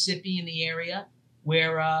 Mississippi, in the area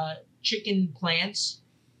where chicken plants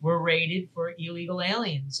were raided for illegal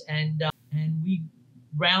aliens, and we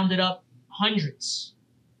rounded up hundreds,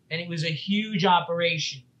 and it was a huge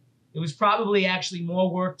operation. It was probably actually more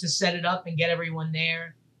work to set it up and get everyone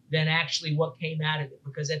there than actually what came out of it.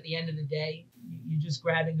 Because at the end of the day, you're just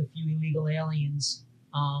grabbing a few illegal aliens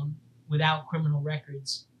without criminal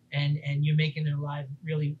records, and you're making their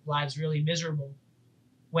lives really miserable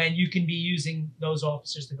when you can be using those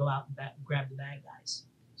officers to go out and grab the bad guys.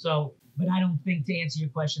 So, but I don't think, to answer your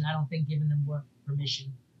question, I don't think giving them work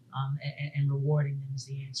permission and rewarding them is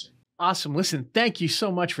the answer. Awesome. Listen, thank you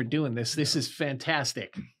so much for doing this. This is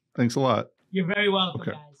fantastic. Thanks a lot. You're very welcome,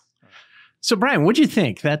 Okay. guys. So, Brian, what'd you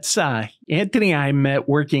think? That's Anthony and I met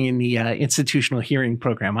working in the institutional hearing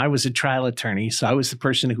program. I was a trial attorney, so I was the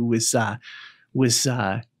person who was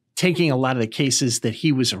taking a lot of the cases that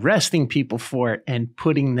he was arresting people for and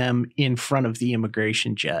putting them in front of the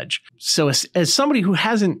immigration judge. So, as somebody who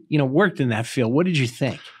hasn't, worked in that field, what did you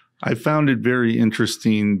think? I found it very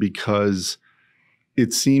interesting because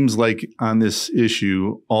it seems like on this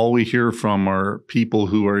issue, all we hear from are people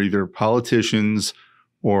who are either politicians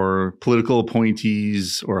or political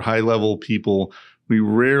appointees or high-level people we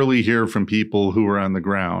rarely hear from people who are on the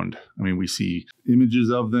ground. I mean, we see images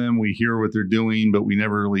of them, we hear what they're doing, but we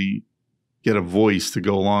never really get a voice to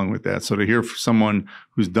go along with that. So to hear from someone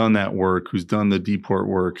who's done that work, who's done the deport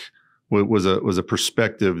work, was a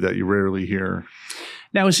perspective that you rarely hear.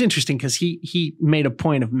 Now, it's interesting because he made a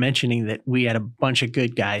point of mentioning that we had a bunch of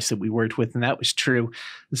good guys that we worked with, and that was true.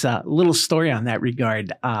 There's a little story on that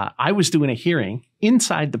regard. I was doing a hearing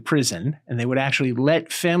inside the prison, and they would actually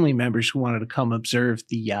let family members who wanted to come observe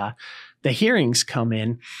the hearings come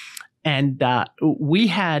in. And we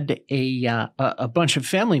had a bunch of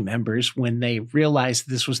family members, when they realized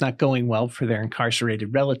this was not going well for their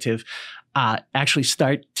incarcerated relative, actually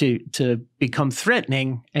start to become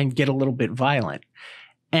threatening and get a little bit violent.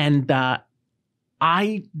 And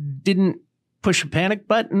I didn't push a panic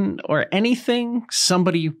button or anything.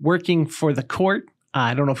 Somebody working for the court,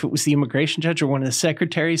 I don't know if it was the immigration judge or one of the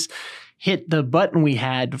secretaries, hit the button we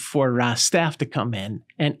had for staff to come in.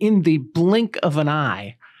 And in the blink of an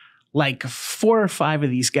eye, like 4 or 5 of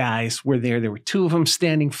these guys were there. There were 2 of them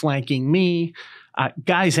standing flanking me,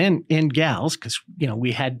 guys and gals, because,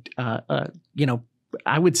 we had,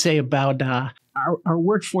 I would say about our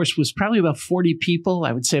workforce was probably about 40 people.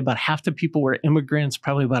 I would say about half the people were immigrants,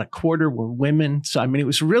 probably about a quarter were women. So, I mean, it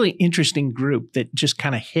was a really interesting group that just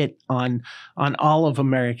kind of hit on all of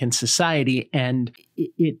American society. And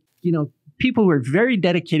it people were very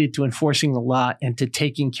dedicated to enforcing the law and to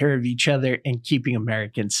taking care of each other and keeping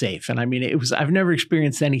Americans safe. And I mean, I've never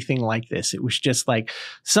experienced anything like this. It was just like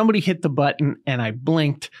somebody hit the button and I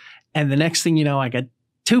blinked. And the next thing you know, I got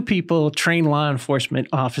 2 people, trained law enforcement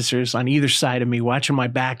officers on either side of me, watching my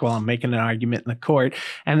back while I'm making an argument in the court.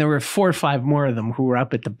 And there were 4 or 5 more of them who were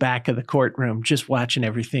up at the back of the courtroom, just watching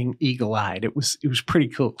everything eagle-eyed. It was pretty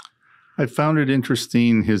cool. I found it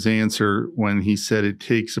interesting, his answer, when he said it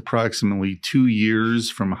takes approximately 2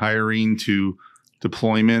 years from hiring to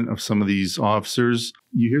deployment of some of these officers.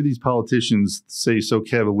 You hear these politicians say so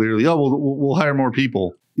cavalierly, oh, we'll hire more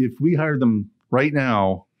people. If we hire them right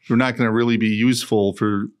now, they're not going to really be useful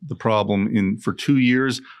for the problem for 2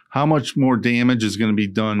 years. How much more damage is going to be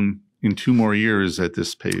done in 2 more years at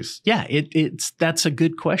this pace? Yeah, that's a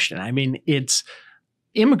good question. I mean,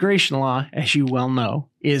 immigration law, as you well know,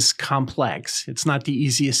 is complex. It's not the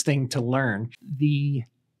easiest thing to learn. The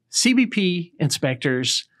CBP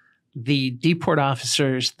inspectors, the deport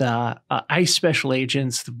officers, the ICE special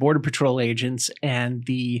agents, the Border Patrol agents, and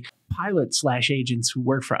the pilot/agents who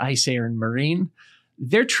work for ICE Air and Marine,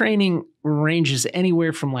 their training ranges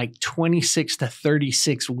anywhere from like 26 to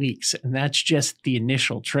 36 weeks, and that's just the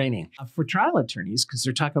initial training. For trial attorneys, because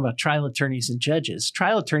they're talking about trial attorneys and judges,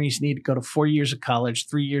 trial attorneys need to go to 4 years of college,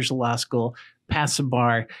 3 years of law school, pass the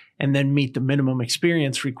bar, and then meet the minimum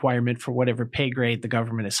experience requirement for whatever pay grade the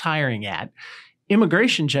government is hiring at.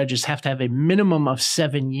 Immigration judges have to have a minimum of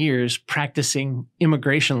 7 years practicing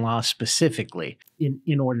immigration law specifically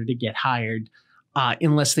in order to get hired.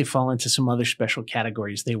 Unless they fall into some other special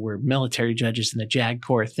categories. They were military judges in the JAG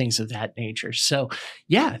Corps, things of that nature. So,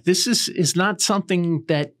 yeah, this is not something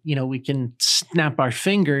that, we can snap our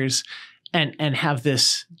fingers and have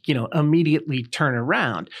this, immediately turn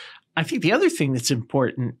around. I think the other thing that's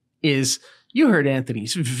important is, you heard Anthony.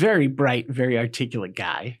 He's a very bright, very articulate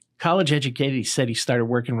guy. College educated. He said he started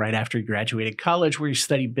working right after he graduated college, where he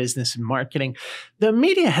studied business and marketing. The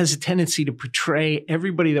media has a tendency to portray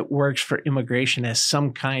everybody that works for immigration as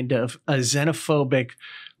some kind of a xenophobic,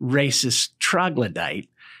 racist troglodyte.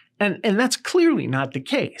 And that's clearly not the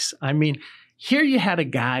case. I mean, here you had a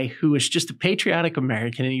guy who was just a patriotic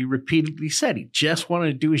American, and he repeatedly said he just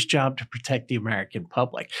wanted to do his job to protect the American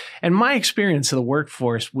public. And my experience of the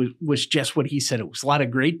workforce was just what he said. It was a lot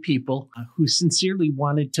of great people who sincerely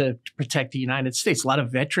wanted to protect the United States. A lot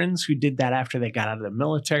of veterans who did that after they got out of the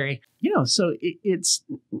military. So it's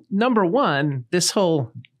number one, this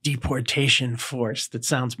whole deportation force that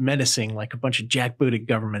sounds menacing, like a bunch of jackbooted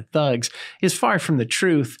government thugs, is far from the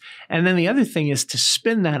truth. And then the other thing is to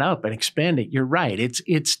spin that up and expand it. You're right.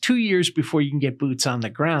 It's 2 years before you can get boots on the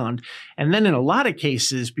ground. And then in a lot of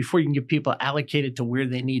cases, before you can get people allocated to where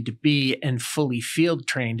they need to be and fully field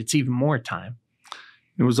trained, it's even more time.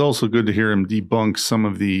 It was also good to hear him debunk some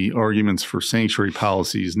of the arguments for sanctuary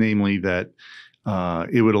policies, namely that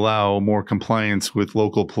it would allow more compliance with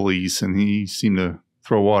local police, and he seemed to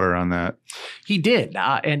throw water on that. He did.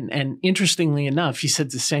 And interestingly enough, he said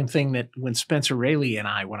the same thing that when Spencer Raley and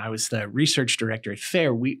I, when I was the research director at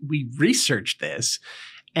FAIR, we researched this.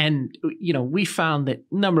 And, we found that,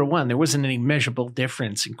 number one, there wasn't any measurable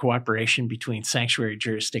difference in cooperation between sanctuary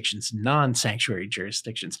jurisdictions and non-sanctuary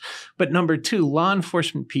jurisdictions. But number two, law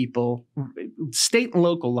enforcement people, state and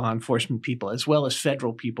local law enforcement people, as well as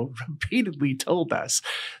federal people, repeatedly told us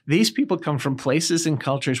these people come from places and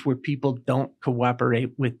cultures where people don't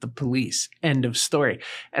cooperate with the police. End of story.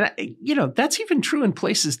 And, that's even true in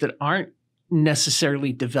places that aren't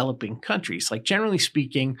necessarily developing countries. Like, generally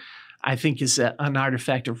speaking, I think is an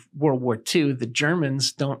artifact of World War II. The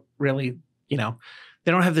Germans don't really,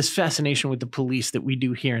 they don't have this fascination with the police that we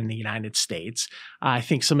do here in the United States. I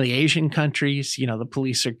think some of the Asian countries, the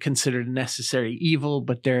police are considered a necessary evil,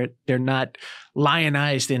 but they're not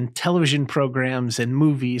lionized in television programs and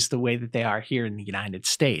movies the way that they are here in the United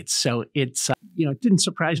States. So it's, it didn't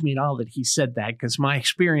surprise me at all that he said that, because my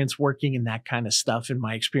experience working in that kind of stuff and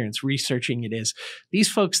my experience researching it is these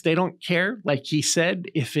folks, they don't care, like he said,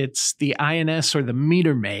 if it's the INS or the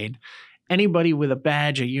meter maid. Anybody with a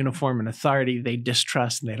badge, a uniform, and authority, they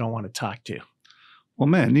distrust and they don't want to talk to. Well,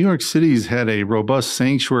 man, New York City's had a robust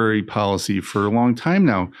sanctuary policy for a long time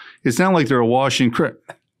now. It's not like they're a washing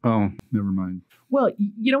Oh, never mind. Well,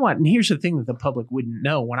 you know what? And here's the thing that the public wouldn't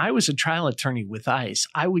know. When I was a trial attorney with ICE,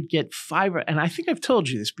 I would get and I think I've told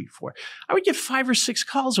you this before, I would get 5 or 6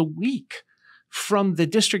 calls a week from the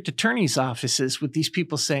district attorney's offices with these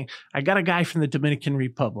people saying, I got a guy from the Dominican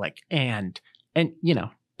Republic and ...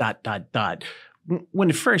 When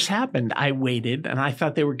it first happened, I waited and I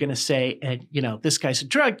thought they were going to say, this guy's a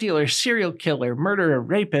drug dealer, serial killer, murderer,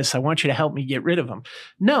 rapist. I want you to help me get rid of him.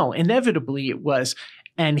 No, inevitably it was,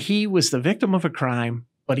 and he was the victim of a crime,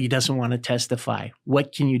 but he doesn't want to testify.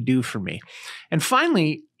 What can you do for me? And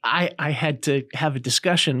finally, I had to have a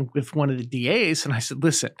discussion with one of the DAs, and I said,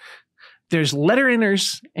 listen, there's letter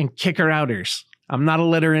inners and kicker outers. I'm not a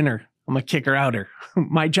letter inner. I'm a kicker outer.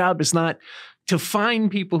 My job is not to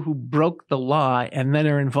find people who broke the law and then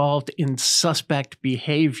are involved in suspect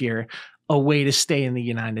behavior a way to stay in the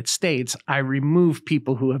United States. I remove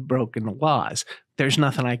people who have broken the laws. There's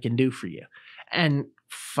nothing I can do for you. And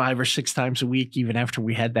 5 or 6 times a week, even after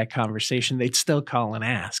we had that conversation, they'd still call and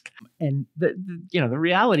ask. And the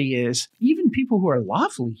reality is, even people who are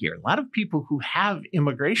lawfully here, a lot of people who have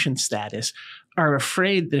immigration status are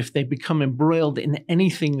afraid that if they become embroiled in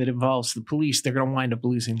anything that involves the police, they're going to wind up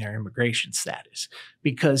losing their immigration status,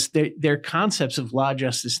 because their concepts of law,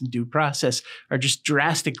 justice, and due process are just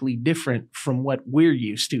drastically different from what we're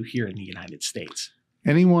used to here in the United States.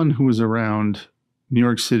 Anyone who was around New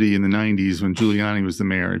York City in the 90s when Giuliani was the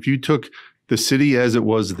mayor, if you took the city as it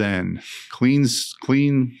was then, clean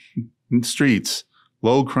streets,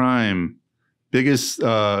 low crime,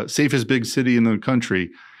 safest big city in the country,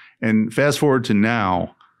 and fast forward to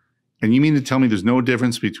now, and you mean to tell me there's no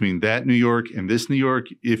difference between that New York and this New York?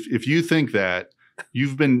 If you think that,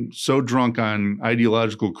 you've been so drunk on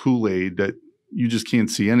ideological Kool-Aid that you just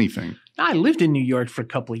can't see anything. I lived in New York for a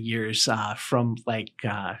couple of years, from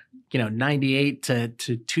 98 to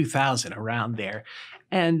 2000, around there.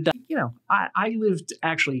 And, I lived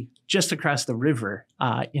actually just across the river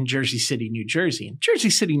in Jersey City, New Jersey. And Jersey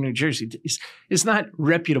City, New Jersey is not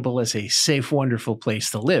reputable as a safe, wonderful place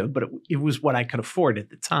to live, but it was what I could afford at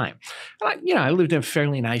the time. And I lived in a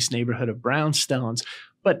fairly nice neighborhood of brownstones,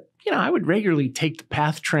 but, I would regularly take the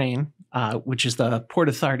PATH train, which is the Port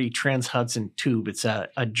Authority Trans-Hudson Tube. It's a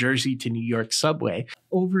Jersey to New York subway,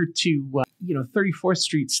 over to 34th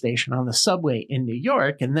Street Station on the subway in New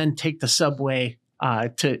York, and then take the subway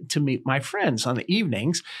to meet my friends on the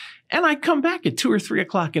evenings. And I come back at 2 or 3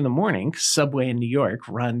 o'clock in the morning. Subway in New York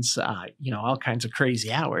runs, all kinds of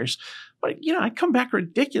crazy hours. But, I come back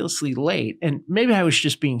ridiculously late, and maybe I was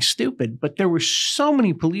just being stupid, but there were so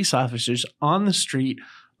many police officers on the street,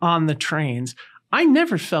 on the trains. I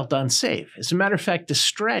never felt unsafe. As a matter of fact, the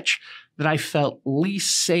stretch that I felt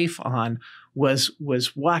least safe on was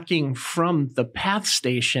walking from the PATH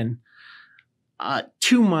station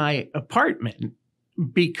to my apartment,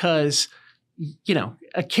 because,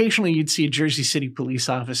 occasionally you'd see a Jersey City police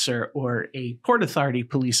officer or a Port Authority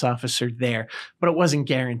police officer there, but it wasn't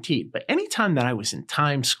guaranteed. But anytime that I was in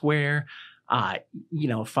Times Square,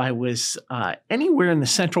 if I was anywhere in the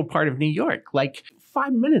central part of New York,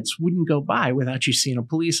 5 minutes wouldn't go by without you seeing a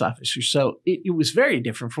police officer. So it was very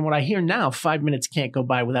different from what I hear now. 5 minutes can't go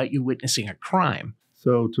by without you witnessing a crime.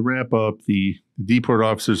 So to wrap up, the deport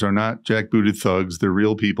officers are not jackbooted thugs. They're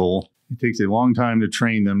real people. It takes a long time to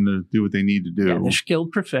train them to do what they need to do. Yeah, they're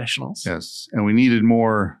skilled professionals. Yes. And we needed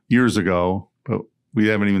more years ago, but we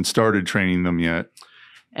haven't even started training them yet.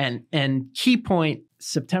 And key point,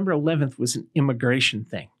 September 11th was an immigration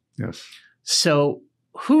thing. Yes. So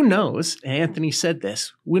who knows? Anthony said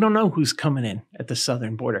this. We don't know who's coming in at the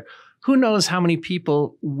southern border. Who knows how many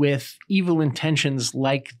people with evil intentions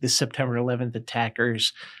like the September 11th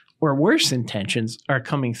attackers or worse intentions are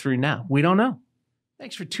coming through now? We don't know.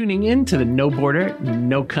 Thanks for tuning in to the No Border,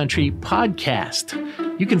 No Country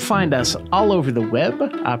podcast. You can find us all over the web,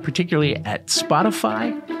 particularly at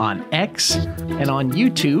Spotify, on X, and on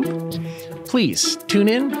YouTube. Please tune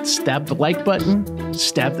in, stab the like button,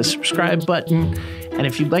 stab the subscribe button. And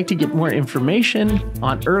if you'd like to get more information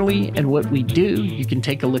on Early and what we do, you can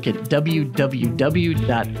take a look at www.early.org,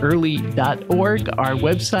 our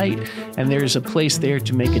website, and there's a place there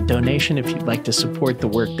to make a donation if you'd like to support the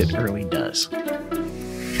work that Early does.